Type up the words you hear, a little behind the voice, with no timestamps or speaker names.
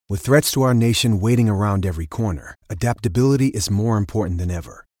With threats to our nation waiting around every corner, adaptability is more important than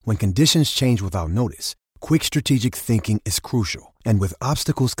ever. When conditions change without notice, quick strategic thinking is crucial. And with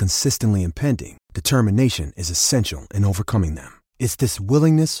obstacles consistently impending, determination is essential in overcoming them. It's this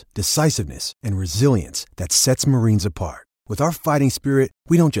willingness, decisiveness, and resilience that sets Marines apart. With our fighting spirit,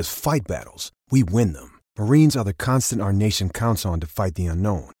 we don't just fight battles, we win them. Marines are the constant our nation counts on to fight the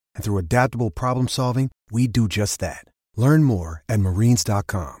unknown. And through adaptable problem solving, we do just that. Learn more at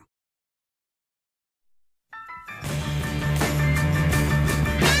marines.com.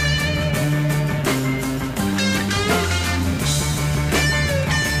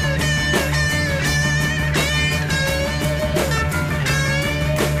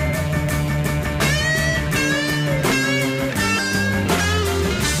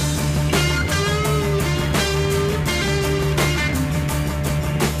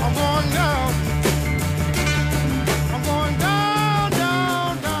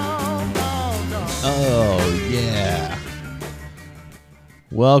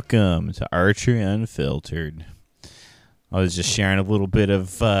 Welcome to Archery Unfiltered. I was just sharing a little bit of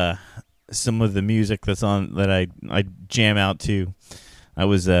some of the music that's on that I jam out to. I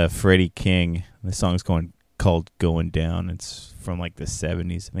was Freddie King. The song's called "Going Down." It's from like the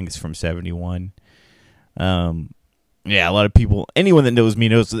 70s. I think it's from 71. Yeah, a lot of people. Anyone that knows me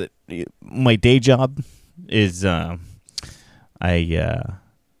knows that my day job is I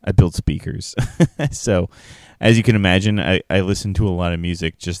build speakers. So, as you can imagine, I listen to a lot of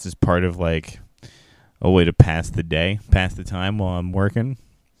music just as part of like a way to pass the day, pass the time while I'm working.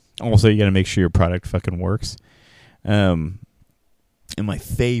 Also, you got to make sure your product fucking works. And my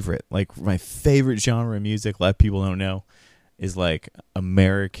favorite genre of music, a lot of people don't know, is like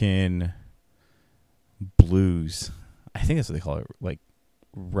American blues. I think that's what they call it, like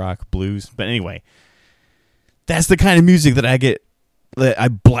rock blues. But anyway, that's the kind of music that I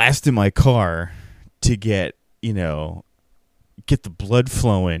blast in my car to get the blood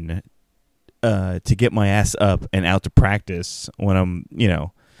flowing, to get my ass up and out to practice when I'm,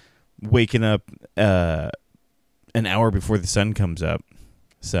 waking up an hour before the sun comes up.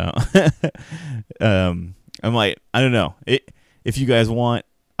 So I'm like, I don't know. If you guys want,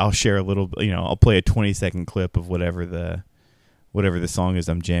 I'll share a little, I'll play a 20-second clip of whatever the song is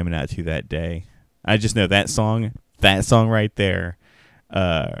I'm jamming out to that day. I just know that song right there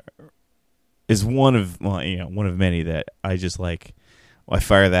is one of many that I just like. I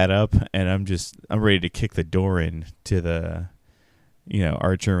fire that up and I'm ready to kick the door in to the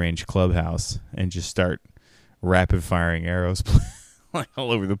archer range clubhouse and just start rapid firing arrows like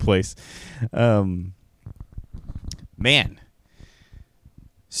all over the place. Man.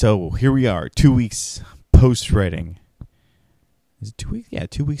 So here we are, 2 weeks post Reading. Is it 2 weeks? Yeah,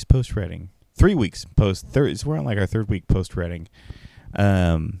 2 weeks post Reading. 3 weeks post. We're on like our third week post Reading.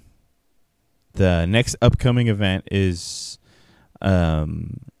 The next upcoming event is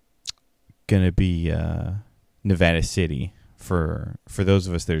going to be Nevada City for those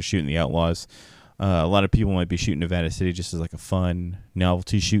of us that are shooting the Outlaws. A lot of people might be shooting Nevada City just as like a fun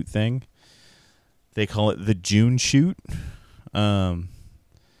novelty shoot thing. They call it the June shoot. I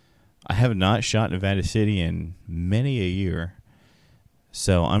have not shot Nevada City in many a year,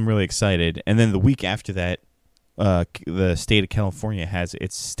 so I'm really excited. And then the week after that, the state of California has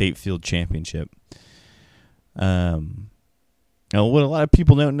its state field championship. Now, what a lot of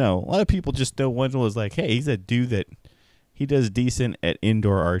people don't know, a lot of people just know Wendell is like, hey, he's a dude that he does decent at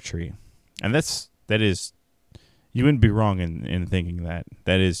indoor archery. And that is, you wouldn't be wrong in thinking that.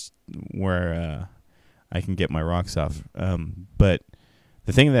 That is where I can get my rocks off. But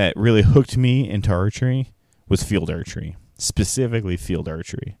the thing that really hooked me into archery was field archery, specifically field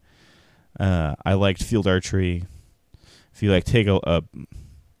archery. I liked field archery. If you take if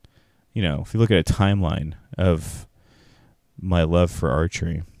you look at a timeline of my love for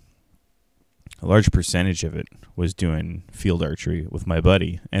archery, a large percentage of it was doing field archery with my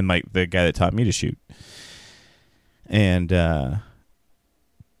buddy and the guy that taught me to shoot. And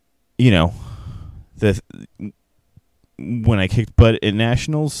when I kicked butt at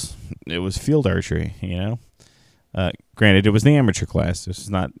nationals, it was field archery. Granted, it was the amateur class. This is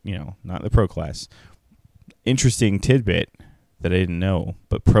not the pro class. Interesting tidbit that I didn't know,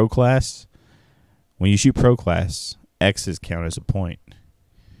 but pro class, when you shoot pro class, X's count as a point.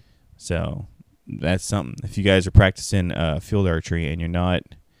 So that's something. If you guys are practicing field archery and you're not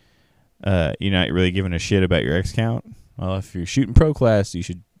really giving a shit about your X count, well, if you're shooting pro class, you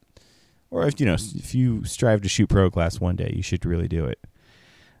should, or if you strive to shoot pro class one day, you should really do it.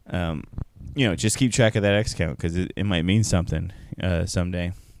 Just keep track of that X count because it might mean something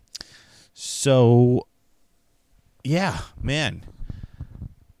someday. So, yeah, man.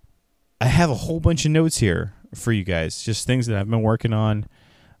 I have a whole bunch of notes here for you guys, just things that I've been working on.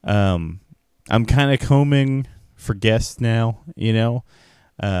 I'm kind of combing for guests now,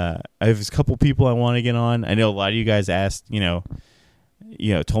 I have a couple people I want to get on. I know a lot of you guys asked,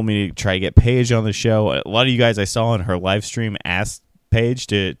 told me to try to get Paige on the show. A lot of you guys I saw on her live stream asked Paige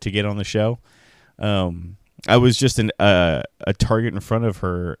to get on the show. I was just a target in front of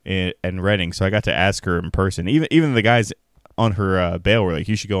her in Reading, so I got to ask her in person. Even the guys on her bail were like,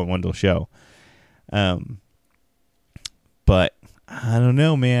 "You should go on Wendell's show." But I don't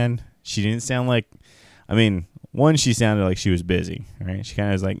know, man. She didn't sound like. I mean, one, she sounded like she was busy. Right? She kind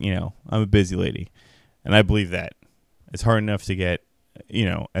of was like, I'm a busy lady, and I believe that. It's hard enough to get,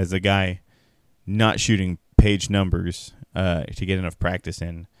 as a guy, not shooting page numbers to get enough practice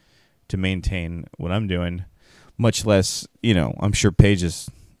in to maintain what I'm doing. Much less, I'm sure Paige is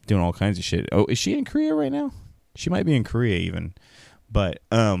doing all kinds of shit. Oh, is she in Korea right now? She might be in Korea even. But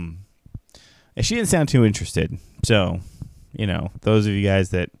she didn't sound too interested. So, those of you guys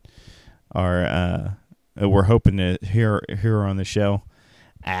that are we're hoping to hear her on the show,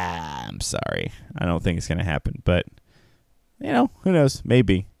 I'm sorry. I don't think it's going to happen. But, who knows?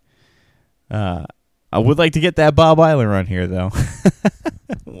 Maybe. I would like to get that Bob Eiler on here, though.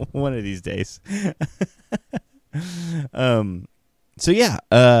 One of these days. So yeah,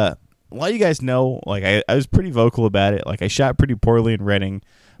 a lot of you guys know, like, I was pretty vocal about it. Like, I shot pretty poorly in Reading,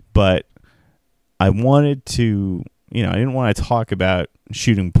 but I wanted to, I didn't want to talk about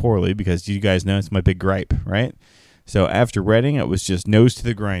shooting poorly because you guys know it's my big gripe, right? So after Reading, it was just nose to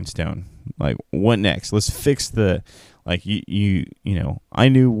the grindstone. Like, what next? Let's fix the, like, I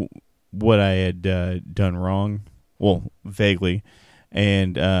knew what I had done wrong. Well, vaguely.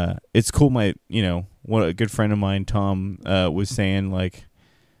 And it's cool. What a good friend of mine, Tom, was saying, like,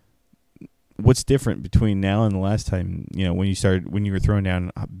 what's different between now and the last time, when you were throwing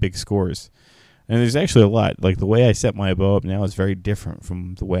down big scores. And there's actually a lot. Like, the way I set my bow up now is very different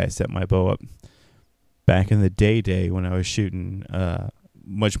from the way I set my bow up back in the day when I was shooting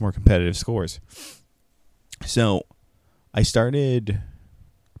much more competitive scores. So I started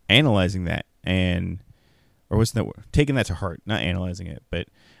analyzing that taking that to heart, not analyzing it, but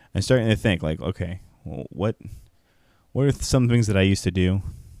I'm starting to think, like, okay, well, what are some things that I used to do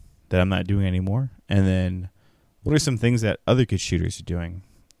that I'm not doing anymore? And then what are some things that other good shooters are doing?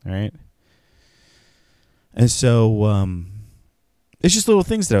 All right. And so it's just little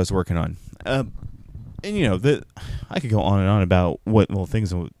things that I was working on. And, I could go on and on about what little things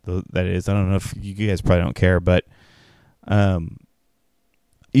that is. I don't know if you guys probably don't care, but I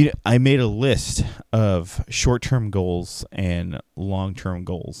made a list of short-term goals and long-term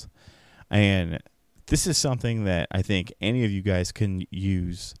goals. And this is something that I think any of you guys can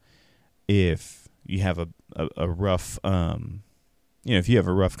use if you have a rough, if you have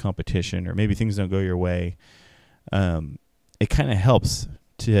a rough competition or maybe things don't go your way. It kind of helps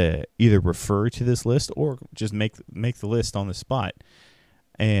to either refer to this list or just make the list on the spot.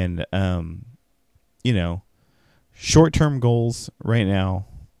 And, short-term goals right now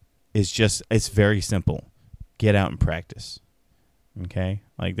is it's very simple. Get out and practice. Okay?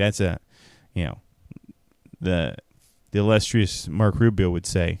 Like, that's the illustrious Mark Rubio would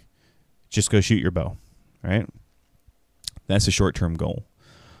say, just go shoot your bow, right? That's a short-term goal.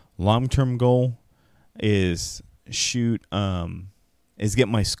 Long-term goal is get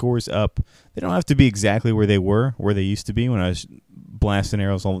my scores up. They don't have to be exactly where they used to be when I was blasting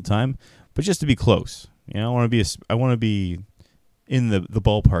arrows all the time, but just to be close. I want to be in the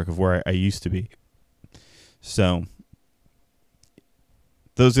ballpark of where I used to be. So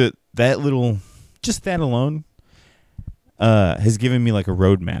that alone has given me like a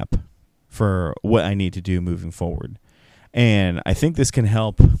roadmap for what I need to do moving forward. And I think this can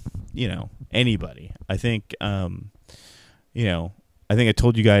help, anybody. I think, I think I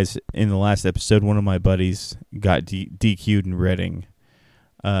told you guys in the last episode, one of my buddies got DQ'd in Reading.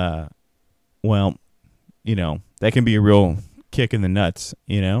 Well, that can be a real kick in the nuts,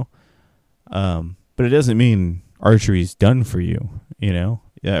 but it doesn't mean archery's done for you,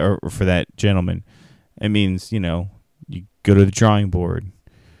 or for that gentleman. It means, you go to the drawing board,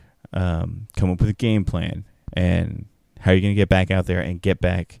 come up with a game plan, and how you're going to get back out there and get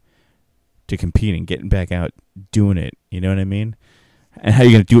back to competing, getting back out doing it, you know what I mean? And how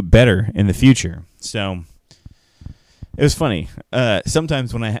you're going to do it better in the future. So it was funny.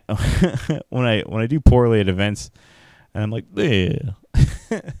 Sometimes when I do poorly at events, and I'm like,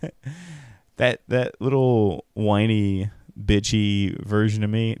 that little whiny, bitchy version of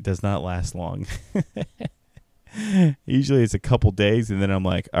me does not last long. Usually it's a couple days, and then I'm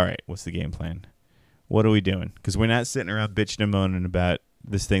like, all right, what's the game plan? What are we doing? Because we're not sitting around bitching and moaning about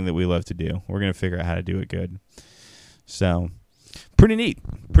this thing that we love to do. We're gonna figure out how to do it good. So, pretty neat.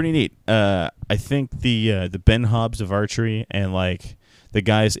 I think the Ben Hobbs of archery and like the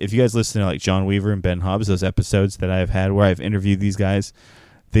guys, if you guys listen to like John Weaver and Ben Hobbs, those episodes that I've had where I've interviewed these guys,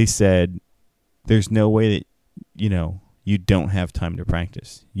 they said there's no way that you don't have time to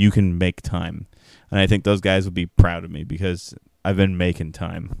practice. You can make time, and I think those guys would be proud of me because I've been making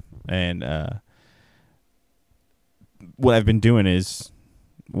time. And what I've been doing is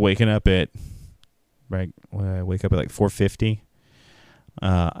waking up at when I wake up at like 4:50.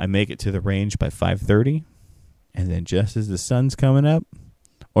 I make it to the range by 5:30, and then just as the sun's coming up,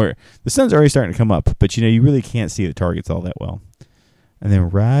 or the sun's already starting to come up, but you really can't see the targets all that well. And then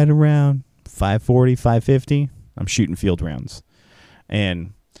right around 5:40, 5:50, I'm shooting field rounds,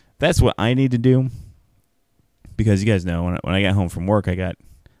 and that's what I need to do because you guys know when I got home from work, I got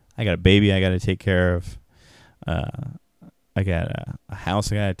a baby I got to take care of. I got a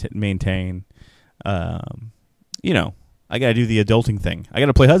house I got to maintain. I got to do the adulting thing. I got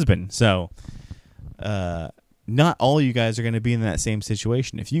to play husband. So, not all you guys are going to be in that same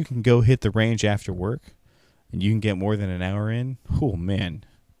situation. If you can go hit the range after work and you can get more than an hour in, oh man,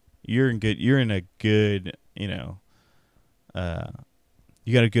 you're in a good, you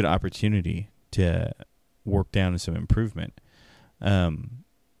got a good opportunity to work down some improvement.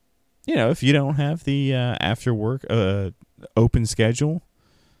 If you don't have the after work open schedule,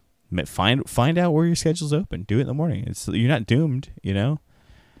 find out where your schedule's open. Do it in the morning. You're not doomed,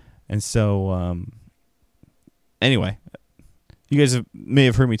 And so, anyway, you guys may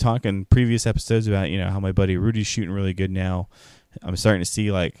have heard me talk in previous episodes about how my buddy Rudy's shooting really good now. I'm starting to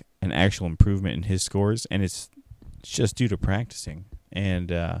see like an actual improvement in his scores, and it's just due to practicing.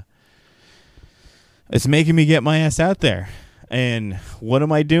 And it's making me get my ass out there. And what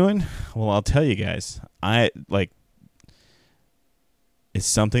am I doing? Well, I'll tell you guys. It's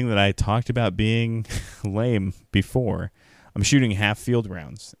something that I talked about being lame before. I'm shooting half field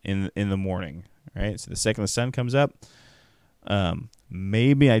rounds in the morning, right? So the second the sun comes up,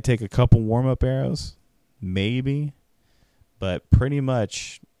 maybe I take a couple warm-up arrows, maybe, but pretty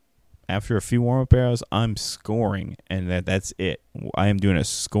much after a few warm-up arrows, I'm scoring, and that's it. I am doing a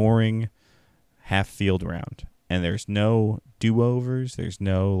scoring half field round, and there's no do-overs. There's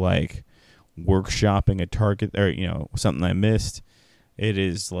no like workshopping a target or something I missed. It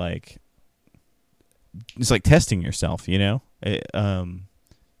is like it's like testing yourself. It's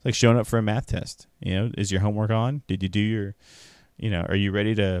like showing up for a math test. Is your homework on? Did you do your are you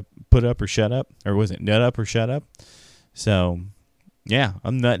ready to put up or shut up, or was it nut up or shut up? So yeah,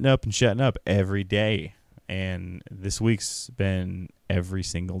 I'm nutting up and shutting up every day, and this week's been every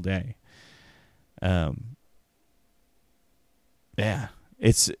single day. Yeah,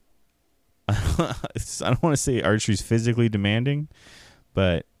 it's I don't want to say archery's physically demanding,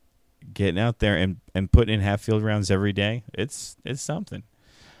 but getting out there and putting in half field rounds every day, it's something.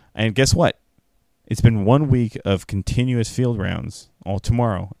 And guess what? It's been 1 week of continuous field rounds.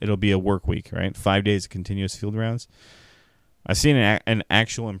 Tomorrow it'll be a work week, right? 5 days of continuous field rounds. I've seen an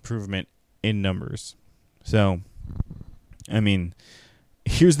actual improvement in numbers. So, I mean,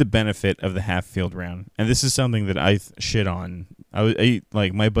 here's the benefit of the half field round, and this is something that I shit on. I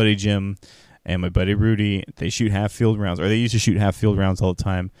like my buddy Jim and my buddy Rudy. They shoot half field rounds, or they used to shoot half field rounds all the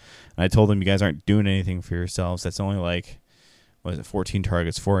time. And I told them, you guys aren't doing anything for yourselves. That's only like, 14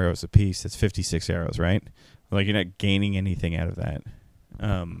 targets, 4 arrows apiece. That's 56 arrows, right? Like, you're not gaining anything out of that,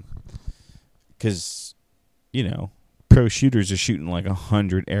 because pro shooters are shooting like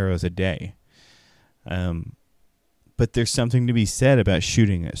 100 arrows a day. But there's something to be said about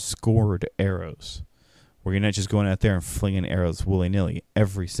shooting scored arrows, where you're not just going out there and flinging arrows willy-nilly.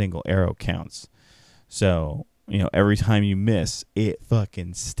 Every single arrow counts. So, every time you miss, it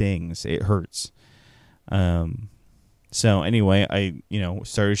fucking stings. It hurts. So anyway, I,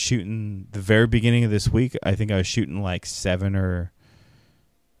 started shooting the very beginning of this week. I think I was shooting like 7 or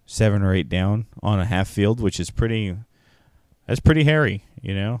 8 down on a half field, which is that's pretty hairy,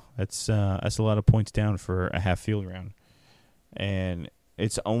 That's a lot of points down for a half field round. And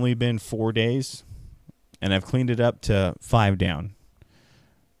it's only been 4 days, and I've cleaned it up to 5 down.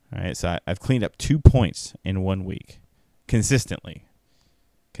 All right, so I've cleaned up 2 points in 1 week, consistently.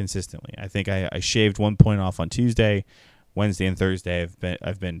 I think I shaved 1 point off on Tuesday, Wednesday, and Thursday.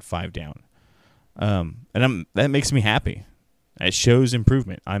 I've been 5 down, and that makes me happy. It shows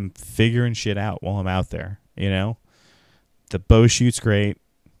improvement. I'm figuring shit out while I'm out there. The bow shoot's great.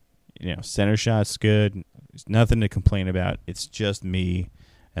 Center shot's good. There's nothing to complain about. It's just me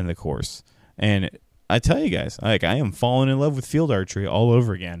and the course. And I tell you guys, I am falling in love with field archery all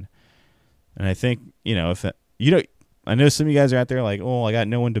over again. And I think, if I know some of you guys are out there like, oh, I got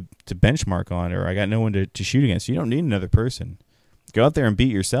no one to benchmark on, or I got no one to shoot against. You don't need another person. Go out there and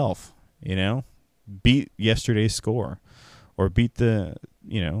beat yourself, beat yesterday's score, or beat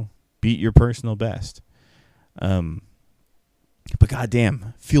your personal best. But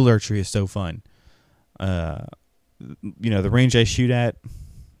goddamn, field archery is so fun. The range I shoot at,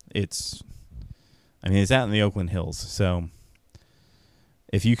 it's out in the Oakland Hills. So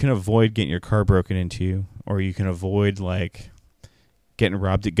if you can avoid getting your car broken into, or you can avoid like getting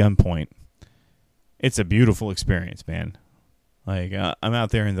robbed at gunpoint, it's a beautiful experience, man. Like I'm out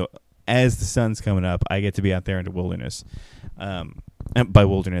there as the sun's coming up, I get to be out there in the wilderness. And by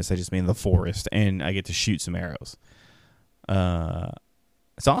wilderness, I just mean the forest, and I get to shoot some arrows.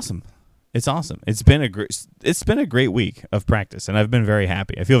 It's awesome. It's awesome. It's been a great week of practice, and I've been very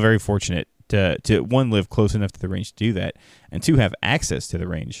happy. I feel very fortunate to one, live close enough to the range to do that, and two, have access to the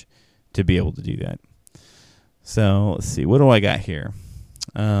range to be able to do that. So let's see, what do I got here?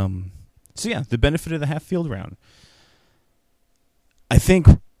 The benefit of the half field round. I think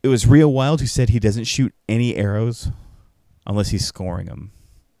it was Rio Wild who said he doesn't shoot any arrows unless he's scoring them,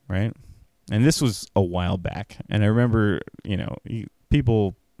 right? And this was a while back, and I remember,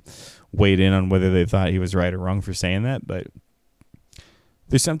 people weighed in on whether they thought he was right or wrong for saying that, but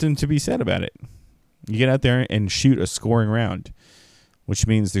there's something to be said about it. You get out there and shoot a scoring round, which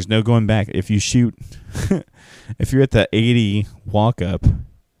means there's no going back. If you shoot, if you're at the 80 walk-up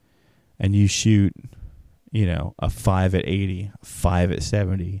and you shoot, a 5 at 80, a 5 at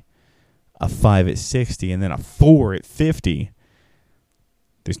 70, a 5 at 60, and then a 4 at 50,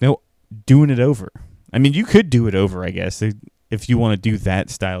 there's no doing it over. I mean, you could do it over, I guess, if you want to do that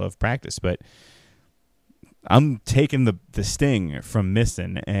style of practice, but I'm taking the sting from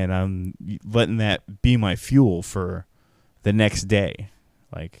missing, and I'm letting that be my fuel for the next day.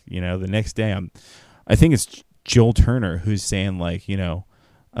 Like, the next day, I think it's Joel Turner who's saying, like,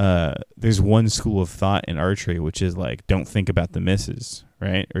 there's one school of thought in archery, which is like, don't think about the misses,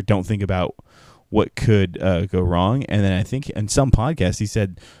 right? Or don't think about what could go wrong. And then I think in some podcast he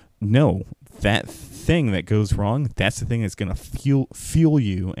said, no, that thing that goes wrong, that's the thing that's going to fuel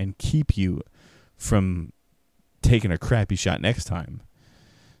you and keep you from taking a crappy shot next time.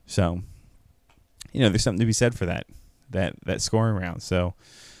 So, there's something to be said for that scoring round. So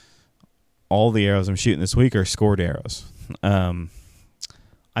all the arrows I'm shooting this week are scored arrows.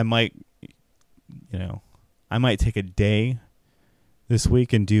 I might take a day this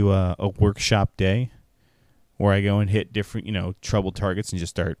week and do a workshop day where I go and hit different, troubled targets and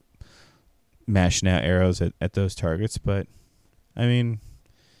just start mashing out arrows at those targets. But, I mean,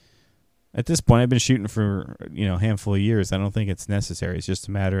 at this point, I've been shooting for, a handful of years. I don't think it's necessary. It's just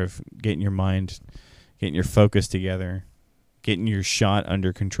a matter of getting your mind, getting your focus together, getting your shot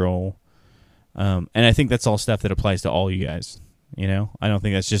under control. And I think that's all stuff that applies to all you guys. I don't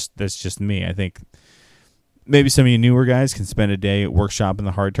think that's just me. I think maybe some of you newer guys can spend a day workshopping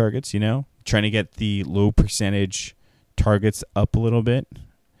the hard targets, trying to get the low percentage targets up a little bit.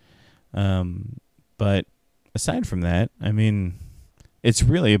 But aside from that, I mean, it's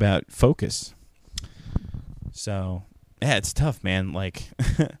really about focus. So, yeah, it's tough, man. Like,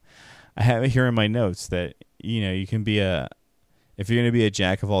 I have it here in my notes that, you can be if you're going to be a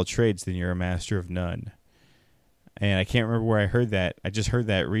jack of all trades, then you're a master of none. And I can't remember where I heard that. I just heard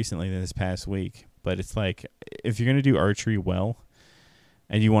that recently this past week. But it's like, if you're going to do archery well,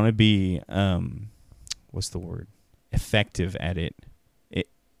 and you want to be, effective at it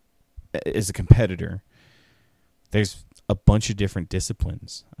as a competitor, there's a bunch of different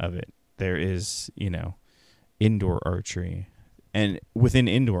disciplines of it. There is, indoor archery. And within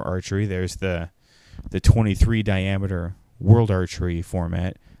indoor archery, there's the 23 diameter world archery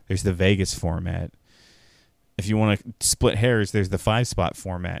format. There's the Vegas format. If you want to split hairs, there's the 5-spot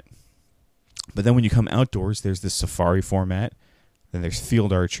format. But then when you come outdoors, there's the safari format. Then there's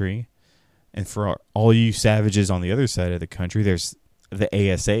field archery. And for all you savages on the other side of the country, there's the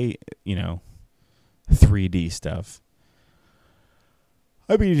ASA, 3D stuff.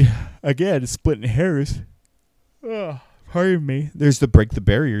 I mean, again, splitting hairs. Pardon me. There's the break the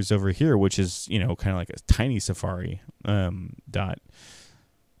barriers over here, which is, kind of like a tiny safari dot.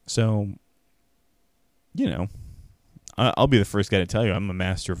 So, I'll be the first guy to tell you I'm a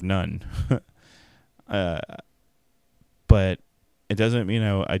master of none. But it doesn't mean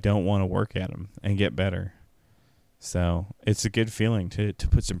I don't want to work at them and get better. So it's a good feeling to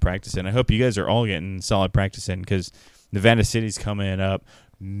put some practice in. I hope you guys are all getting solid practice in, because Nevada City's coming up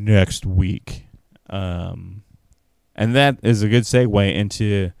next week. And that is a good segue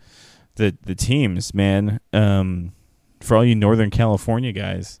into the teams, man. For all you Northern California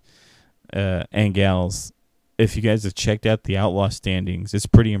guys and gals, if you guys have checked out the Outlaw standings, it's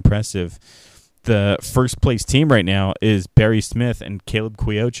pretty impressive. The first place team right now is Barry Smith and Caleb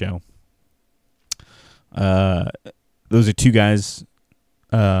Quiocho. Those are two guys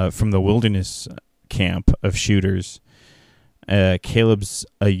from the Wilderness camp of shooters. Caleb's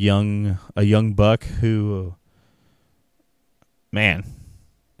a young buck who, man,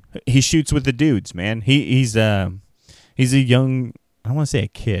 he shoots with the dudes, man. He's a young, I don't want to say a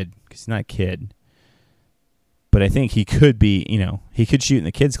kid because he's not a kid, but I think he could be, he could shoot in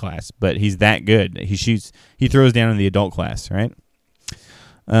the kids class, but he's that good. He throws down in the adult class, right?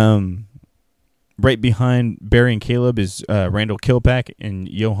 Right behind Barry and Caleb is Randall Kilpack and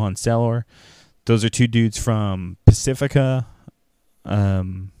Johan Sellor. Those are two dudes from Pacifica.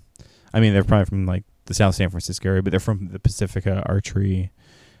 They're probably from like the South San Francisco area, but they're from the Pacifica archery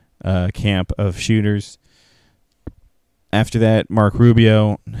camp of shooters. After that, Mark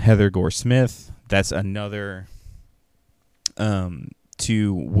Rubio, Heather Gore Smith. That's another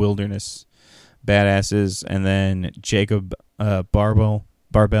two Wilderness badasses. And then Jacob Barbell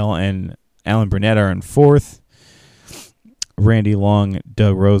and Alan Burnett are in fourth. Randy Long,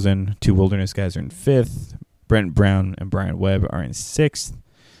 Doug Rosen, two Wilderness guys are in fifth. Brent Brown and Brian Webb are in sixth.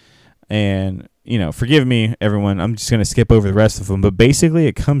 And, forgive me, everyone, I'm just going to skip over the rest of them. But basically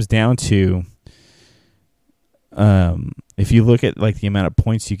it comes down to, if you look at like the amount of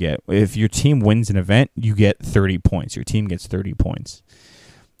points you get, if your team wins an event, you get 30 points. Your team gets 30 points,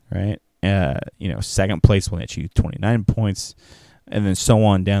 right? Second place will net you 29 points, and then so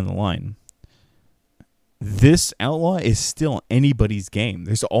on down the line. This Outlaw is still anybody's game.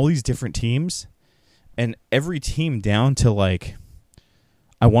 There's all these different teams, and every team down to like,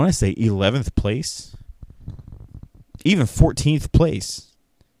 I want to say 11th place, even 14th place,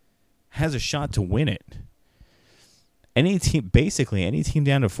 has a shot to win it. Any team down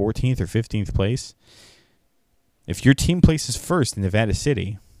to 14th or 15th place, if your team places first in Nevada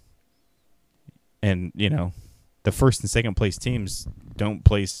City, and, the first and second place teams don't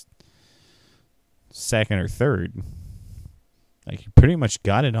place second or third, like, you pretty much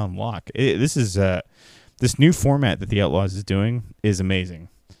got it on lock. This new format that the Outlaws is doing is amazing.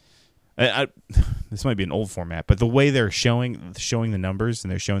 This might be an old format, but the way they're showing the numbers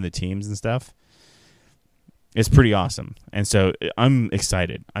and they're showing the teams and stuff, it's pretty awesome. And so I'm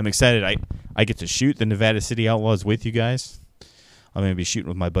excited. I get to shoot the Nevada City Outlaws with you guys. I'm going to be shooting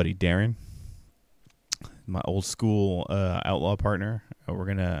with my buddy Darren, my old school outlaw partner. We're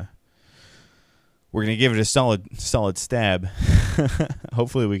gonna give it a solid stab.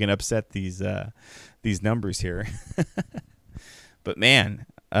 Hopefully we can upset these numbers here. But man,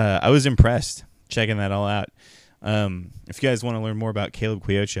 I was impressed checking that all out. If you guys want to learn more about Caleb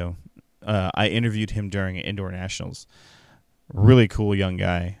Quiocho, I interviewed him during Indoor Nationals. Really cool young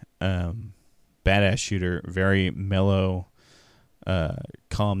guy, badass shooter, very mellow,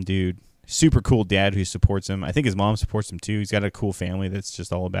 calm dude. Super cool dad who supports him. I think his mom supports him too. He's got a cool family that's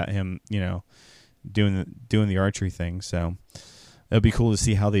just all about him, doing the archery thing. So it'll be cool to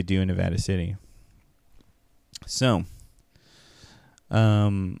see how they do in Nevada City. So,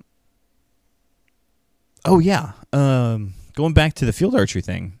 going back to the field archery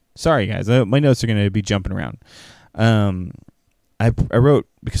thing. Sorry, guys. My notes are going to be jumping around. I wrote,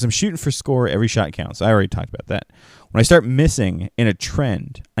 because I'm shooting for score, every shot counts. I already talked about that. When I start missing in a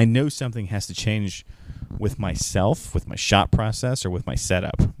trend, I know something has to change with myself, with my shot process, or with my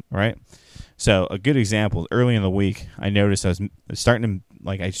setup, right? So a good example, early in the week, I noticed I was starting to,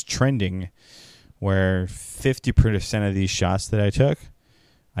 I was trending where 50% of these shots that I took,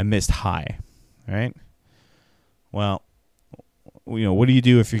 I missed high, right? Well, what do you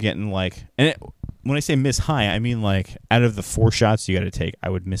do if you're getting when I say miss high, I mean out of the 4 shots you got to take, I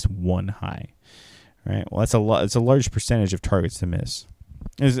would miss 1 high, right? Well, that's a lot. It's a large percentage of targets to miss.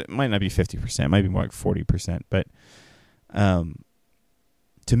 It might not be 50%, it might be more like 40%, but to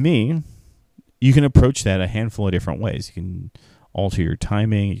me, you can approach that a handful of different ways. You can alter your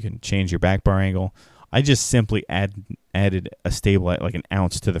timing, you can change your back bar angle. I just simply added a stabilizer, like an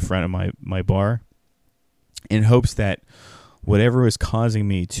ounce to the front of my bar, in hopes that whatever was causing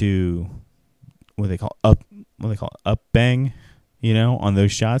me to what they call up bang, on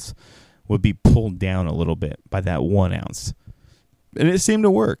those shots, would be pulled down a little bit by that 1 ounce. And it seemed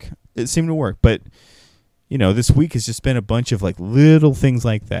to work. But this week has just been a bunch of little things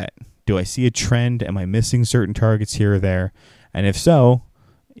like that. Do I see a trend? Am I missing certain targets here or there? And if so,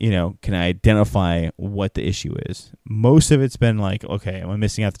 can I identify what the issue is? Most of it's been okay, am I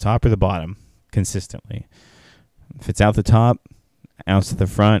missing out the top or the bottom consistently? If it's out the top, ounce to the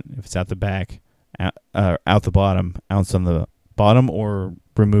front. If it's out the back, out the bottom, ounce on the bottom, or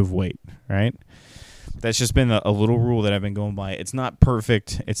remove weight, right? that's just been a little rule that I've been going by. It's not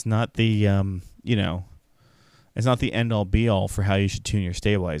perfect. It's not the it's not the end all be all for how you should tune your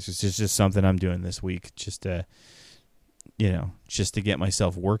stabilizers. It's just something I'm doing this week, just to get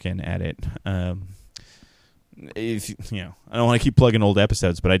myself working at it. If I don't want to keep plugging old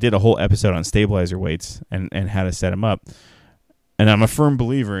episodes, but I did a whole episode on stabilizer weights and how to set them up, and I'm a firm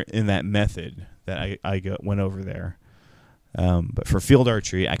believer in that method that I went over there. But for field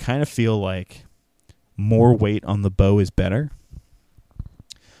archery, I kind of feel like more weight on the bow is better.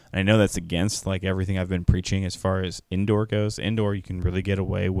 I know that's against like everything I've been preaching as far as indoor goes. Indoor, you can really get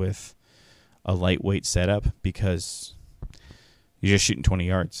away with a lightweight setup because you're just shooting 20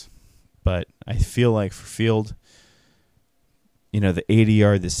 yards. But I feel like for field, the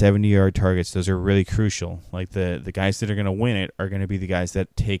 80-yard, the 70-yard targets, those are really crucial. Like the guys that are going to win it are going to be the guys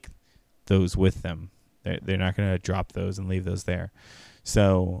that take those with them. They're not going to drop those and leave those there.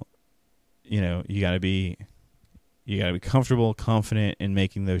 So, you got to be comfortable, confident in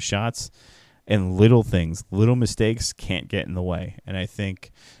making those shots, and little mistakes can't get in the way. And I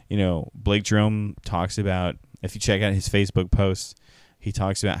think, Blake Jerome talks about, if you check out his Facebook posts, he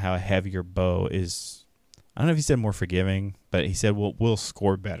talks about how a heavier bow is, I don't know if he said more forgiving, but he said will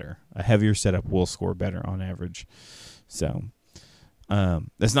score better. A heavier setup will score better on average. So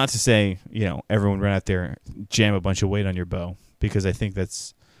that's not to say, everyone run out there, jam a bunch of weight on your bow, because I think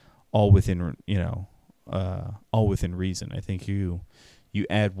that's all within, all within reason. I think you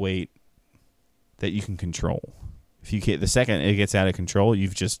add weight that you can control. If you the second it gets out of control,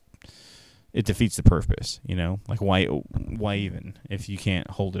 it defeats the purpose, like why even if you can't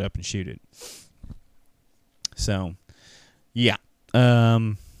hold it up and shoot it. So, yeah.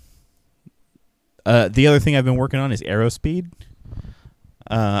 The other thing I've been working on is arrow speed.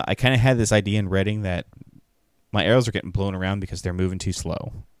 I kind of had this idea in Reading that my arrows are getting blown around because they're moving too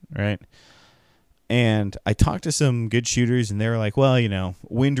slow, right? And I talked to some good shooters, and they were like, well,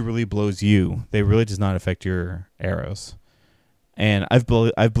 wind really blows you. They really does not affect your arrows. And I've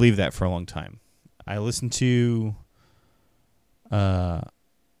believed that for a long time. I listened to a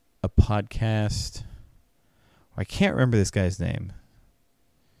podcast. I can't remember this guy's name.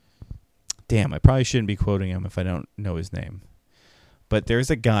 Damn, I probably shouldn't be quoting him if I don't know his name. But there's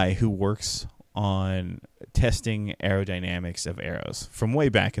a guy who works on testing aerodynamics of arrows from way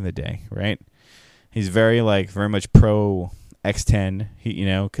back in the day, right? He's very much pro X10,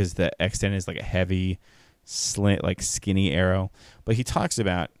 because the X10 is like a heavy, skinny arrow. But he talks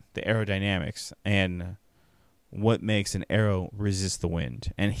about the aerodynamics and what makes an arrow resist the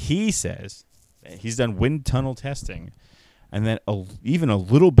wind. And he says that he's done wind tunnel testing, and that even a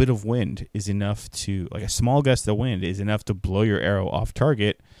little bit of wind is enough to, like a small gust of wind is enough to blow your arrow off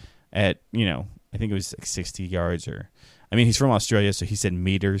target at, I think it was 60 yards he's from Australia, so he said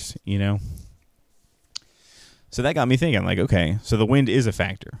meters, So that got me thinking, okay, so the wind is a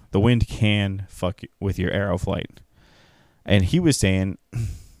factor. The wind can fuck with your arrow flight. And he was saying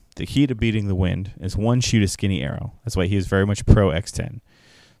the key to beating the wind is one, shoot a skinny arrow. That's why he was very much pro X10.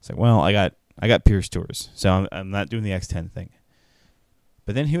 It's like, well, I got Pierce Tours, so I'm not doing the X10 thing.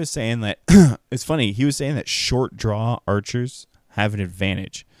 But then he was saying that, it's funny, he was saying that short draw archers have an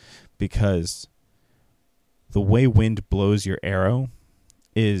advantage because the way wind blows your arrow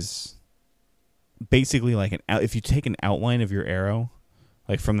is basically like if you take an outline of your arrow,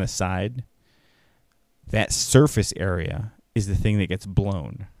 like from the side, that surface area is the thing that gets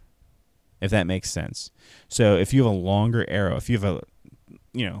blown, if that makes sense. So if you have a longer arrow, if you have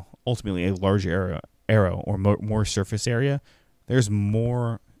ultimately a larger arrow or more surface area, there's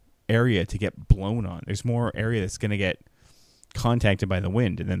more area to get blown on. There's more area that's going to get contacted by the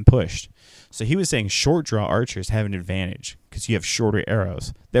wind and then pushed. So he was saying short draw archers have an advantage because you have shorter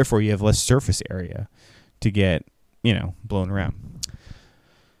arrows. Therefore, you have less surface area to get, blown around.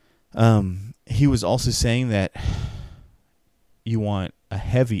 He was also saying that you want a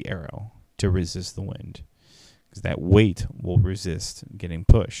heavy arrow to resist the wind because that weight will resist getting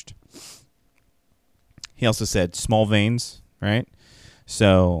pushed. He also said small vanes, right?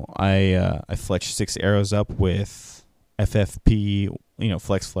 So I fletched 6 arrows up with FFP,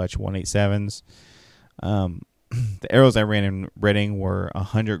 Flex Fletch 187s. The arrows I ran in Reading were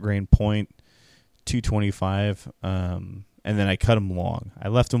 100 grain point, 225, and then I cut them long. I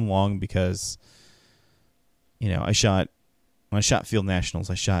left them long because, when I shot Field Nationals,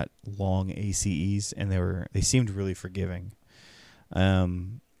 I shot long ACEs, and they seemed really forgiving.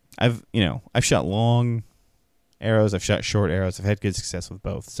 I've shot long arrows, I've shot short arrows, I've had good success with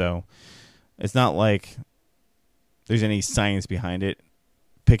both, so it's not like there's any science behind it.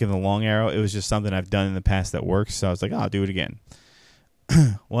 Picking the long arrow, it was just something I've done in the past that works, so I was like, I'll do it again.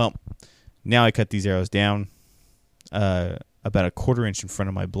 Well, Now I cut these arrows down about a 1/4 inch in front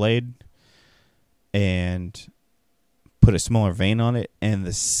of my blade and put a smaller vein on it, and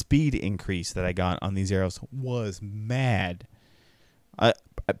the speed increase that I got on these arrows was mad. I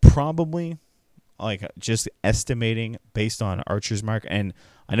probably, like, just estimating based on Archer's Mark, and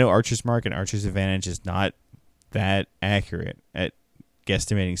I know Archer's Mark and Archer's Advantage is not that accurate at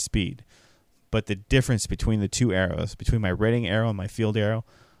guesstimating speed, but the difference between the two arrows, between my redding arrow and my field arrow,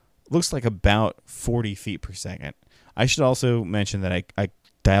 looks like about 40 feet per second. I should also mention that I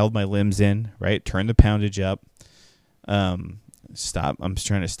dialed my limbs in, right? Turned the poundage up. I'm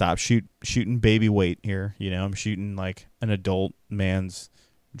trying to stop shooting baby weight here. You know, I'm shooting like an adult man's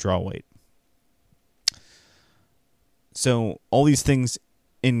draw weight. So all these things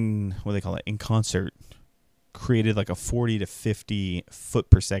in concert created like a 40 to 50 foot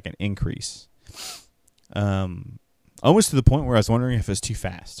per second increase. Almost to the point where I was wondering if it was too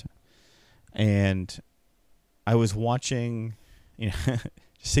fast. And I was watching, just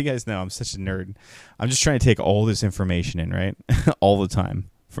so you guys know, I'm such a nerd. I'm just trying to take all this information in, right? all the time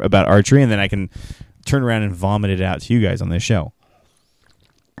about archery, and then I can turn around and vomit it out to you guys on this show.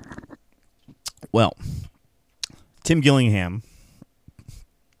 Well, Tim Gillingham,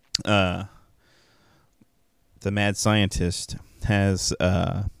 the mad scientist, has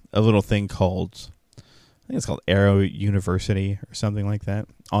a little thing called, I think it's called Arrow University or something like that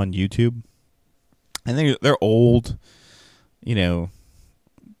on YouTube. And they're old, 2000.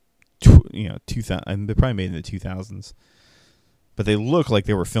 They're probably made in the 2000s, but they look like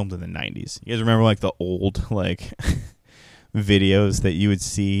they were filmed in the 90s. You guys remember like the old like videos that you would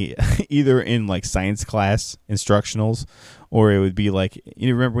see either in like science class instructionals, or it would be like,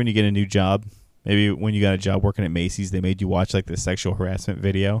 you remember when you get a new job, maybe when you got a job working at Macy's, they made you watch like the sexual harassment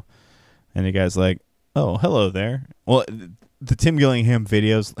video, and the guy's like, "Oh, hello there." Well, the Tim Gillingham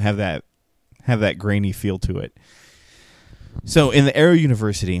videos have that grainy feel to it. So in the Arrow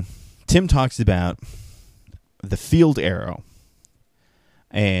University, Tim talks about the field arrow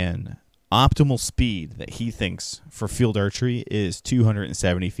and optimal speed that he thinks for field archery is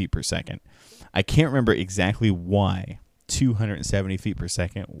 270 feet per second. I can't remember exactly why 270 feet per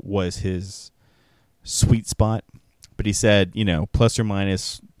second was his sweet spot, but he said, plus or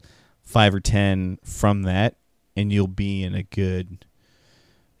minus 5 or 10 from that, and you'll be in a good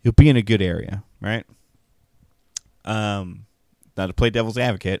area, right? Now to play devil's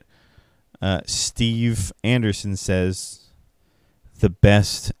advocate, Steve Anderson says the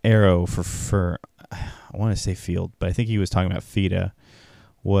best arrow for I want to say field, but I think he was talking about FIDA,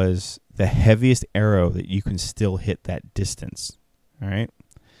 was the heaviest arrow that you can still hit that distance. All right.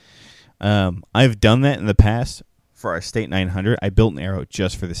 I've done that in the past for our State 900. I built an arrow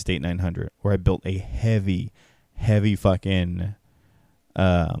just for the State 900, where I built a heavy fucking,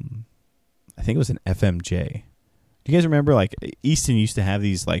 I think it was an FMJ. Do you guys remember, like, Easton used to have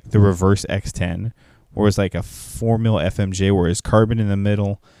these, like, the reverse X10, where it was like a 4mm FMJ where it's carbon in the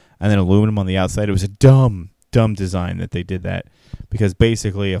middle and then aluminum on the outside. It was a dumb design that they did that, because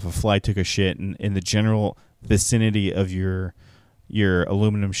basically if a fly took a shit in the general vicinity of your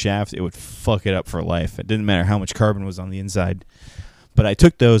aluminum shaft, it would fuck it up for life. It didn't matter how much carbon was on the inside. But I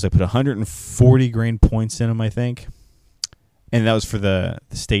took those, I put 140 grain points in them, I think, and that was for the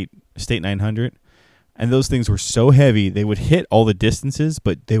State 900. And those things were so heavy, they would hit all the distances,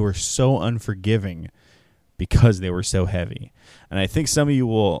 but they were so unforgiving because they were so heavy. And I think some of you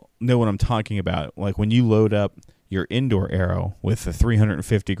will know what I'm talking about. Like when you load up your indoor arrow with a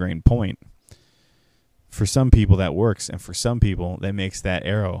 350 grain point, for some people that works, and for some people that makes that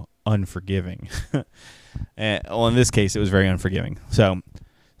arrow unforgiving. Well, in this case, it was very unforgiving. So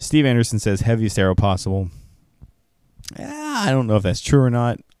Steve Anderson says heaviest arrow possible. I don't know if that's true or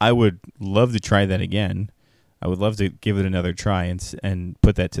not. I would love to try that again. I would love to give it another try and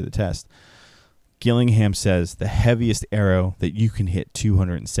put that to the test. Gillingham says the heaviest arrow that you can hit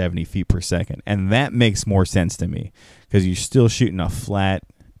 270 feet per second. And that makes more sense to me, because you're still shooting a flat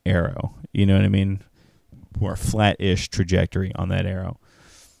arrow. You know what I mean? Or a flat-ish trajectory on that arrow.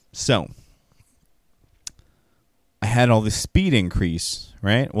 So I had all this speed increase,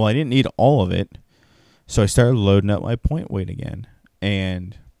 right? Well, I didn't need all of it. So I started loading up my point weight again.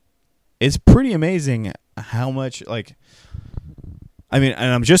 And it's pretty amazing how much, like, I mean,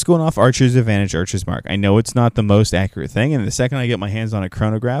 and I'm just going off Archer's Advantage, Archer's Mark. I know it's not the most accurate thing, and the second I get my hands on a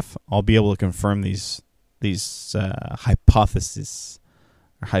chronograph, I'll be able to confirm these hypotheses,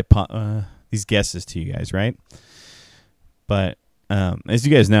 or these guesses to you guys, right? But as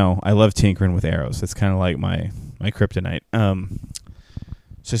you guys know, I love tinkering with arrows. It's kind of like my kryptonite.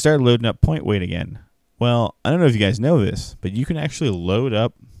 So I started loading up point weight again. Well, I don't know if you guys know this, but you can actually load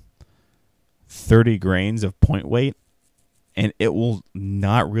up 30 grains of point weight, and it will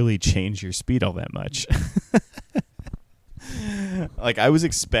not really change your speed all that much. Like I was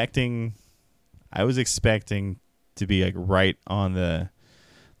expecting to be like right on the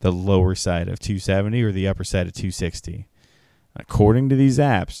lower side of 270 or the upper side of 260. According to these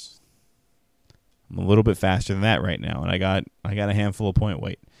apps, I'm a little bit faster than that right now, and I got a handful of point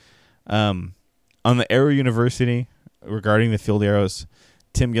weight. On the Aero University, regarding the field arrows,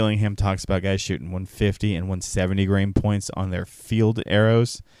 Tim Gillingham talks about guys shooting 150 and 170 grain points on their field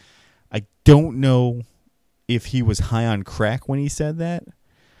arrows. I don't know if he was high on crack when he said that,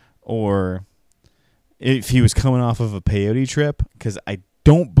 or if he was coming off of a peyote trip, because I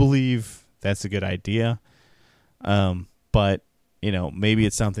don't believe that's a good idea. But, you know, maybe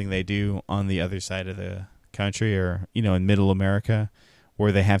it's something they do on the other side of the country, or, you know, in middle America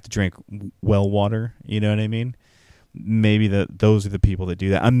where they have to drink well water. You know what I mean? Maybe those are the people that do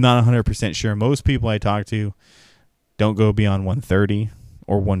that. I'm not 100% sure. Most people I talk to don't go beyond 130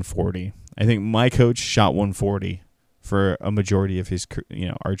 or 140. I think my coach shot 140 for a majority of his, you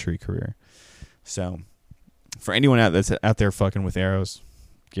know, archery career. So for anyone that's out there fucking with arrows,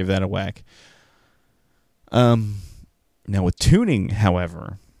 give that a whack. Now with tuning,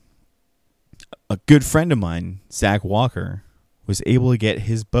 however, a good friend of mine, Zach Walker, was able to get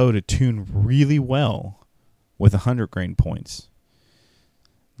his bow to tune really well with 100 grain points.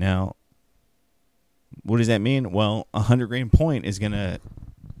 Now, what does that mean? Well, 100 grain point is going to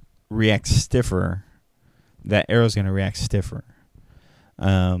react stiffer. That arrow is going to react stiffer.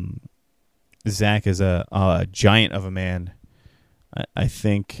 Zach is a giant of a man. I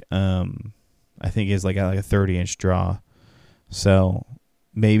think he has like a 30-inch draw. So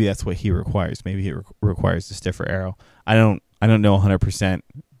maybe that's what he requires. Maybe he requires a stiffer arrow. I don't know 100%,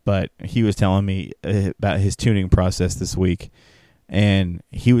 but he was telling me about his tuning process this week, and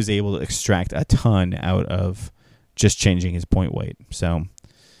he was able to extract a ton out of just changing his point weight. So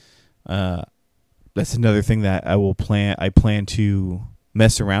that's another thing that I plan to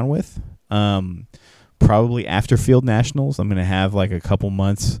mess around with. Probably after Field Nationals, I'm going to have like a couple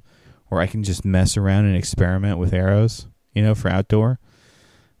months where I can just mess around and experiment with arrows, you know, for outdoor.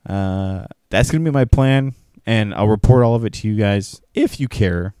 That's going to be my plan, and I'll report all of it to you guys if you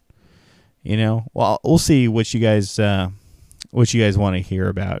care. You know, well, we'll see what you guys want to hear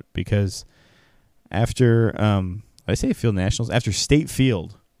about, because after I say Field Nationals, after State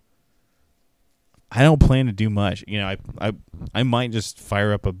Field, I don't plan to do much. You know, I might just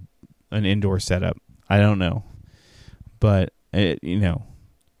fire up an indoor setup. I don't know, but you know,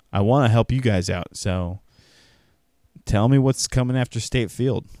 I want to help you guys out. So tell me what's coming after State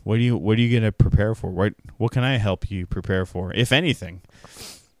Field. What are you going to prepare for? What can I help you prepare for, if anything?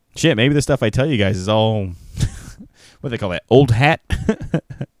 Shit, maybe the stuff I tell you guys is all what do they call that? Old hat.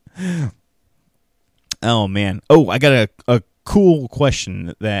 Oh man. Oh, I got a cool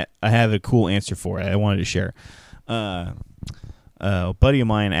question that I have a cool answer for. I wanted to share. A buddy of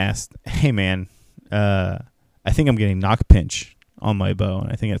mine asked, "Hey man, I think I'm getting knock pinch on my bow,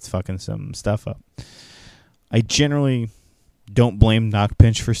 and I think it's fucking some stuff up." I generally don't blame knock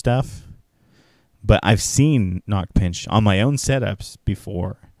pinch for stuff, but I've seen knock pinch on my own setups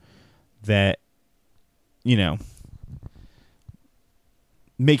before that, you know,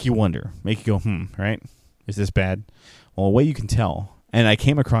 make you wonder, make you go, right? Is this bad? Well, a way you can tell, and I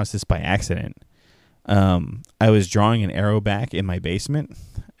came across this by accident. I was drawing an arrow back in my basement,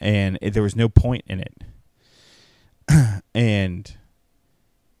 and there was no point in it. And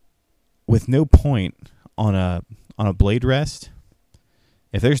with no point on a blade rest,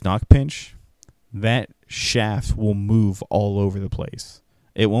 if there's knock pinch, that shaft will move all over the place.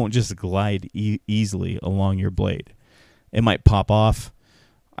 It won't just glide easily along your blade. It might pop off.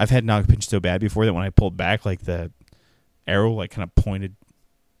 I've had knock pinch so bad before that when I pulled back, like the arrow like kind of pointed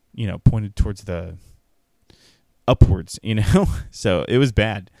towards the upwards, you know? So it was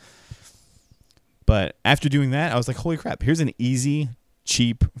bad. But after doing that, I was like, holy crap, here's an easy,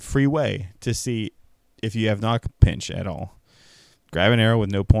 cheap, free way to see if you have knock pinch at all. Grab an arrow with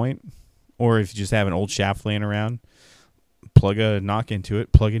no point, or if you just have an old shaft laying around, plug a knock into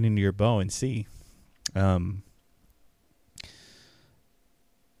it, plug it into your bow, and see.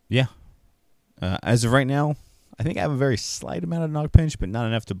 Yeah. As of right now, I think I have a very slight amount of knock pinch, but not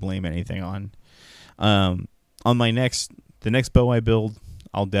enough to blame anything on. On the next bow I build,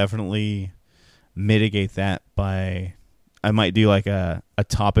 I'll definitely mitigate that by, I might do like a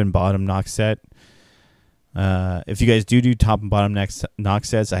top and bottom knock set. If you guys do top and bottom knock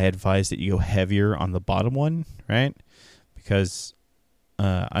sets, I advise that you go heavier on the bottom one, right? Because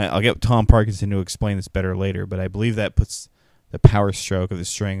I'll get Tom Parkinson to explain this better later, but I believe that puts power stroke of the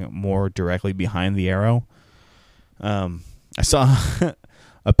string more directly behind the arrow. I saw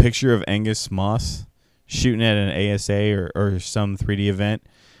a picture of Angus Moss shooting at an ASA or some 3D event,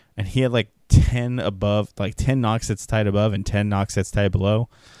 and he had like 10 knock sets tied above and 10 knock sets tied below.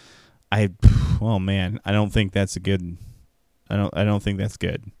 Oh man, I don't think that's good.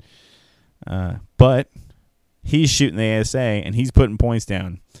 But he's shooting the ASA and he's putting points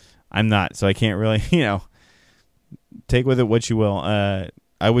down. I'm not, so I can't really, take with it what you will.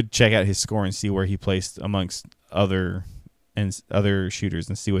 I would check out his score and see where he placed amongst other shooters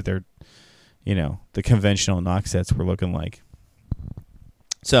and see what their, the conventional knock sets were looking like.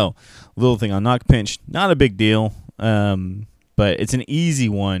 So, little thing on knock pinch, not a big deal, but it's an easy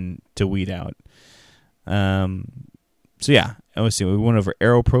one to weed out. So yeah, let's see. We went over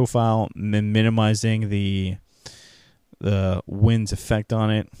arrow profile, minimizing the wind's effect on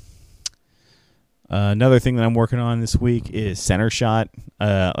it. Another thing that I'm working on this week is center shot.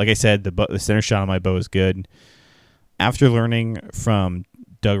 Like I said, the center shot on my bow is good. After learning from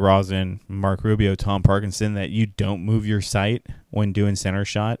Doug Rosen, Mark Rubio, Tom Parkinson that you don't move your sight when doing center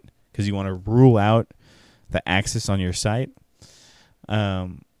shot because you want to rule out the axis on your sight.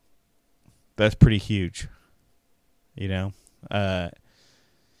 That's pretty huge.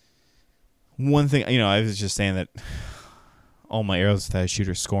 One thing, I was just saying that all my arrows that I shoot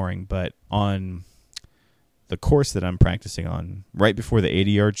are scoring, but on the course that I'm practicing on, right before the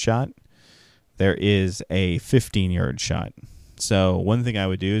 80-yard shot, there is a 15-yard shot. So one thing I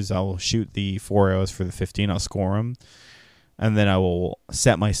would do is I'll shoot the 4 arrows for the 15. I'll score them, and then I will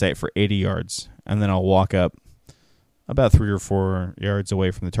set my sight for 80 yards, and then I'll walk up about 3 or 4 yards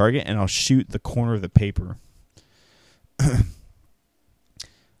away from the target, and I'll shoot the corner of the paper.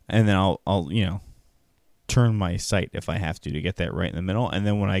 And then I'll turn my sight if I have to get that right in the middle. And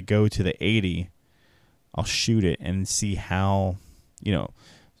then when I go to the 80, I'll shoot it and see how,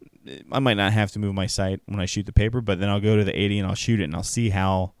 I might not have to move my sight when I shoot the paper, but then I'll go to the 80 and I'll shoot it and I'll see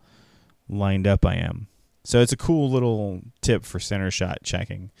how lined up I am. So it's a cool little tip for center shot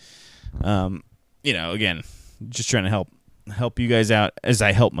checking. Again, just trying to help you guys out as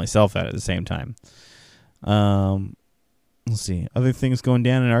I help myself out at the same time. Let's see. Other things going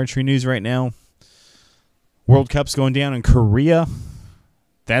down in archery news right now. World Cup's going down in Korea.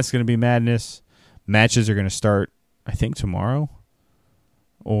 That's going to be madness. Matches are going to start, I think, tomorrow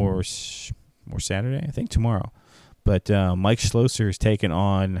or Saturday. I think tomorrow. But Mike Schlosser is taking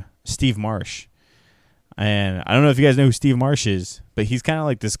on Steve Marsh. And I don't know if you guys know who Steve Marsh is, but he's kind of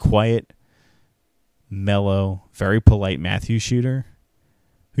like this quiet, mellow, very polite Matthews shooter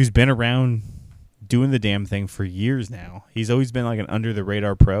who's been around doing the damn thing for years now. He's always been like an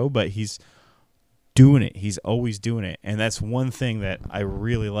under-the-radar pro, but he's doing it. He's always doing it. And that's one thing that I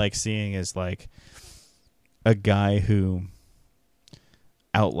really like seeing is like a guy who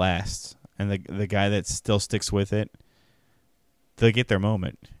outlasts and the guy that still sticks with it, they'll get their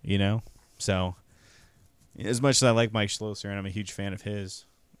moment, So as much as I like Mike Schlosser and I'm a huge fan of his,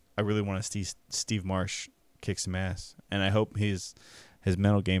 I really want to see Steve Marsh kick some ass. And I hope his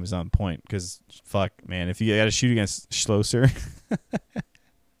mental game is on point because, fuck, man, if you got to shoot against Schlosser,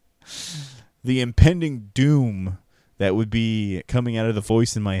 the impending doom that would be coming out of the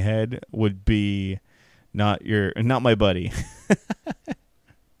voice in my head would be not my buddy.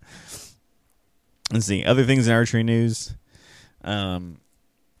 Let's see. Other things in archery news. I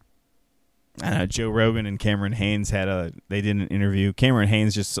don't know, Joe Rogan and Cameron Hanes they did an interview. Cameron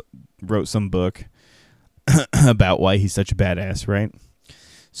Hanes just wrote some book about why he's such a badass, right?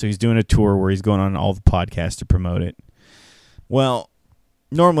 So he's doing a tour where he's going on all the podcasts to promote it. Well,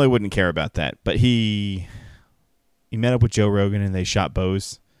 normally I wouldn't care about that, but he met up with Joe Rogan and they shot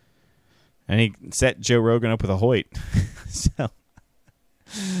bows. And he set Joe Rogan up with a Hoyt. So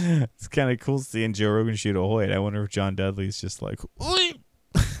it's kind of cool seeing Joe Rogan shoot a Hoyt. I wonder if John Dudley's just like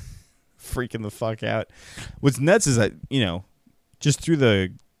freaking the fuck out. What's nuts is that, just through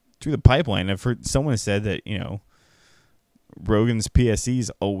the pipeline, I've heard someone said that, Rogan's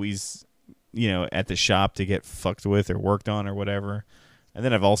PSE's always, at the shop to get fucked with or worked on or whatever. And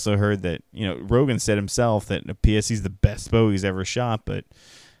then I've also heard that, Rogan said himself that a PSE's the best bow he's ever shot, but,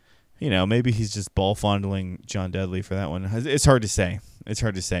 maybe he's just ball fondling John Dudley for that one. It's hard to say.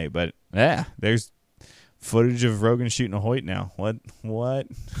 But yeah, there's footage of Rogan shooting a Hoyt now. What?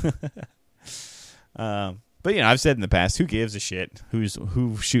 But I've said in the past, who gives a shit who's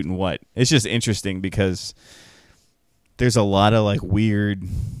shooting what? It's just interesting because there's a lot of weird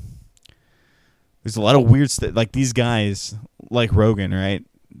stuff. Like these guys, like Rogan, right?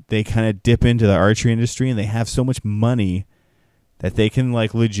 They kind of dip into the archery industry and they have so much money that they can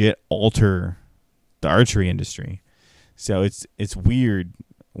legit alter the archery industry. So it's weird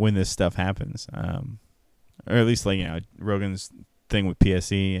when this stuff happens, or at least Rogan's thing with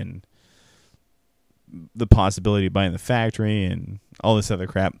PSE and the possibility of buying the factory and all this other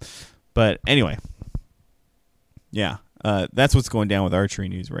crap. But anyway, yeah, that's what's going down with archery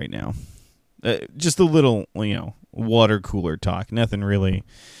news right now. Just a little, water cooler talk. Nothing really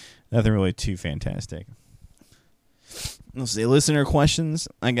too fantastic. Let's see, listener questions.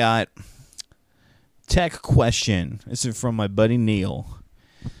 I got tech question. This is from my buddy Neil.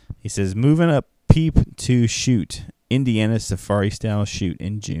 He says, moving up peep to shoot, Indiana safari style shoot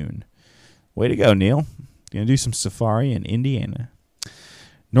in June. Way to go, Neil. Gonna do some safari in Indiana.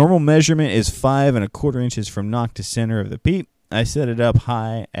 Normal measurement is 5 1/4 inches from nock to center of the peep. I set it up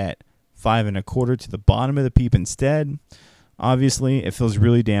high at 5 1/4 to the bottom of the peep instead. Obviously, it feels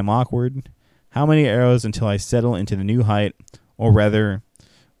really damn awkward. How many arrows until I settle into the new height? Or rather,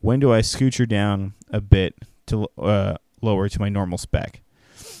 when do I scooch her down a bit to lower to my normal spec?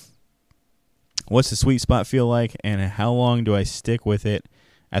 What's the sweet spot feel like, and how long do I stick with it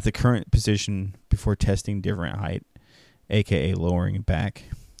at the current position before testing different height, aka lowering it back?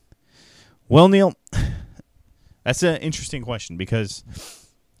 Well, Neil, that's an interesting question because,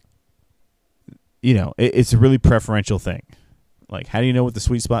 it's a really preferential thing. Like, how do you know what the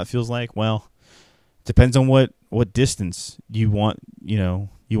sweet spot feels like? Well, it depends on what distance you want. You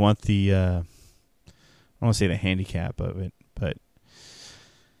want the, I don't want to say the handicap of it, but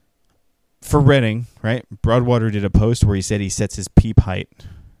for Redding, right? Broadwater did a post where he said he sets his peep height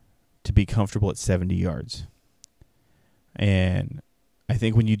to be comfortable at 70 yards. And I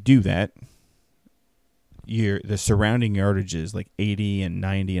think when you do that, the surrounding yardages like 80 and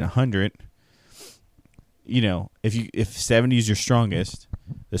 90 and 100, if 70 is your strongest,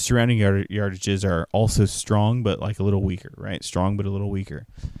 the surrounding yardages are also strong but like a little weaker, right? Strong but a little weaker.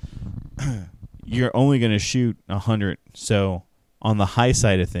 You're only going to shoot 100. So on the high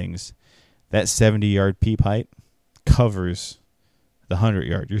side of things, that 70-yard peep height covers the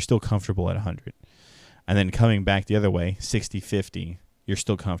 100-yard. You're still comfortable at 100. And then coming back the other way, 60, 50, you're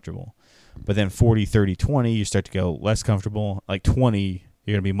still comfortable. But then 40, 30, 20, you start to go less comfortable. Like 20,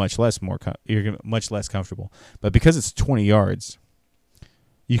 you're going to be much less comfortable. But because it's 20 yards,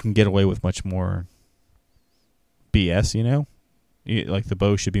 you can get away with much more BS, Like the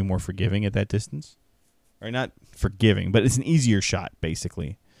bow should be more forgiving at that distance. Or not forgiving, but it's an easier shot,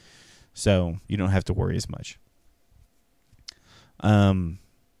 basically. So you don't have to worry as much.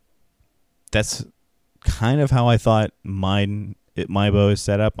 That's kind of how I thought my bow is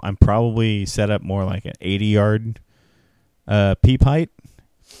set up. I'm probably set up more like an 80-yard peep height.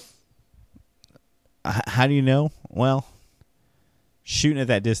 How do you know? Well, shooting at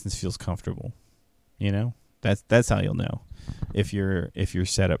that distance feels comfortable. That's how you'll know if you're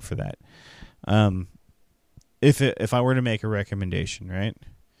set up for that. If I were to make a recommendation, right?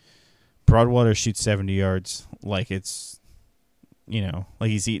 Broadwater shoots 70 yards like it's, like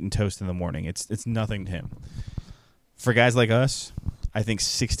he's eating toast in the morning. It's nothing to him. For guys like us, I think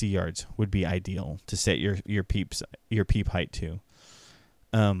 60 yards would be ideal to set your peep height to.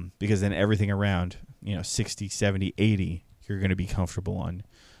 Because then everything around, 60, 70, 80, you're going to be comfortable on.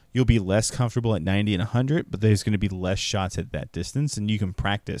 You'll be less comfortable at 90 and 100, but there's going to be less shots at that distance, and you can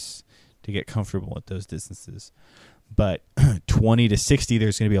practice to get comfortable at those distances. But 20 to 60,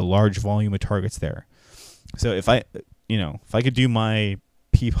 there's going to be a large volume of targets there. So if I could do my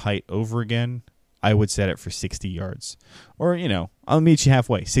peep height over again, I would set it for 60 yards. Or, I'll meet you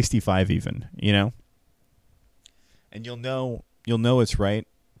halfway, 65 even, And you'll know it's right,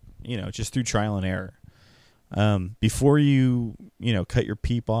 just through trial and error. Before you, cut your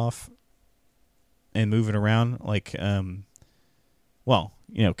peep off and move it around, like, cut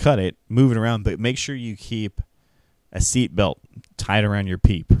it, move it around, but make sure you keep a seat belt tied around your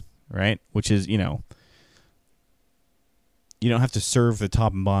peep, right? Which is, you don't have to serve the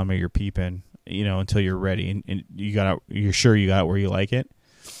top and bottom of your peep in, until you're ready and you're sure you got it where you like it.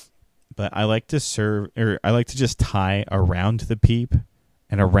 But I like to just tie around the peep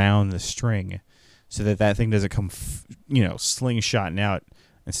and around the string so that thing doesn't come, slingshotting out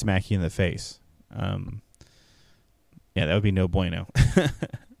and smack you in the face. Yeah, that would be no bueno.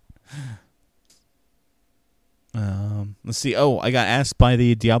 Let's see. Oh, I got asked by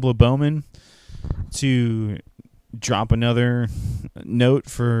the Diablo Bowman to drop another note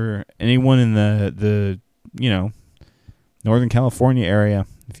for anyone in the Northern California area.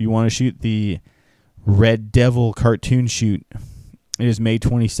 If you want to shoot the Red Devil cartoon shoot, it is May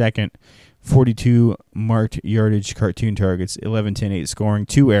 22nd. 42 marked yardage cartoon targets, 11, 10, 8 scoring,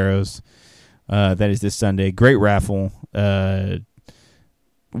 2 arrows. That is this Sunday. Great raffle.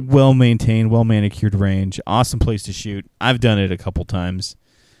 well-maintained, well-manicured range. Awesome place to shoot. I've done it a couple times.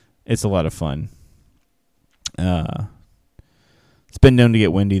 It's a lot of fun. It's been known to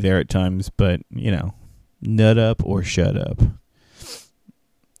get windy there at times, but, nut up or shut up.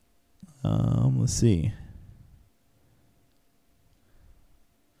 Let's see.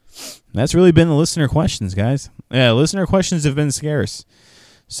 That's really been the listener questions, guys. Yeah, listener questions have been scarce.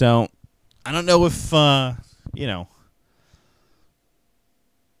 So, I don't know if, you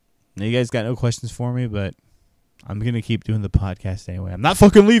guys got no questions for me, but I'm going to keep doing the podcast anyway. I'm not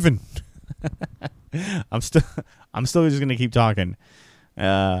fucking leaving. I'm still just going to keep talking.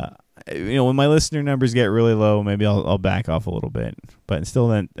 When my listener numbers get really low, maybe I'll back off a little bit. But until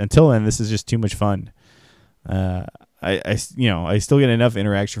then, this is just too much fun. I still get enough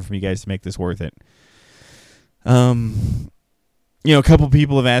interaction from you guys to make this worth it. A couple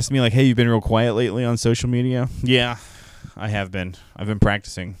people have asked me, like, hey, you've been real quiet lately on social media. Yeah, I have been. I've been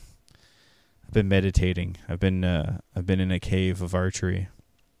practicing. I've been meditating. I've been in a cave of archery.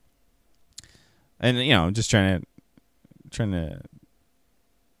 And, just trying to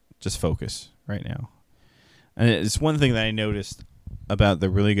just focus right now. And it's one thing that I noticed about the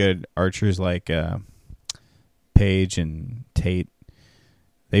really good archers like Paige and Tate.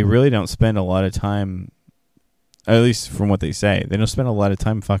 They really don't spend a lot of time, at least from what they say, they don't spend a lot of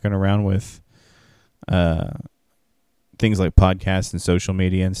time fucking around with things like podcasts and social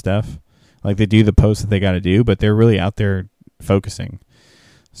media and stuff. Like, they do the posts that they got to do, but they're really out there focusing.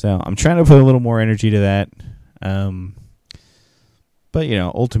 So I'm trying to put a little more energy to that. But,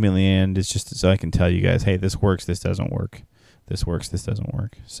 ultimately, and it's just so I can tell you guys, hey, this works, this doesn't work. This works, this doesn't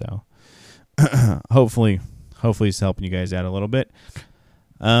work. So hopefully it's helping you guys out a little bit.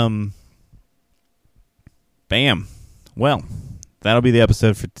 Bam. Well, that'll be the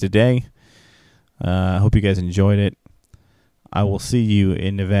episode for today. I hope you guys enjoyed it. I will see you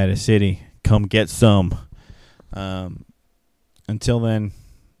in Nevada City. Come get some. Until then,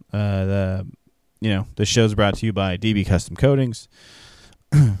 the show's brought to you by DB Custom Coatings,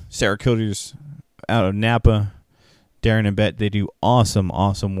 Cerakote out of Napa, Darren and Bet. They do awesome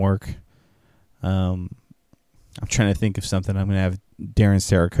work. I'm trying to think of something. I'm going to have Darren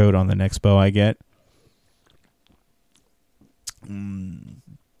Cerakote on the next bow I get.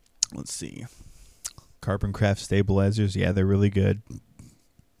 Let's see. Carbon Craft stabilizers. Yeah, they're really good.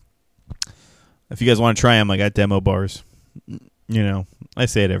 If you guys want to try them, I got demo bars. I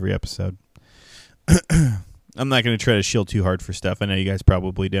say it every episode. I'm not going to try to shield too hard for stuff. I know you guys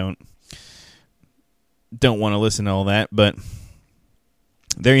probably don't want to listen to all that, but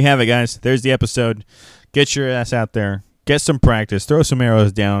there you have it, guys. There's the episode. Get your ass out there. Get some practice. Throw some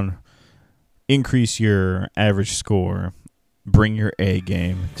arrows down. Increase your average score. Bring your A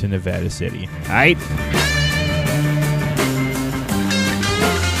game to Nevada City. All right?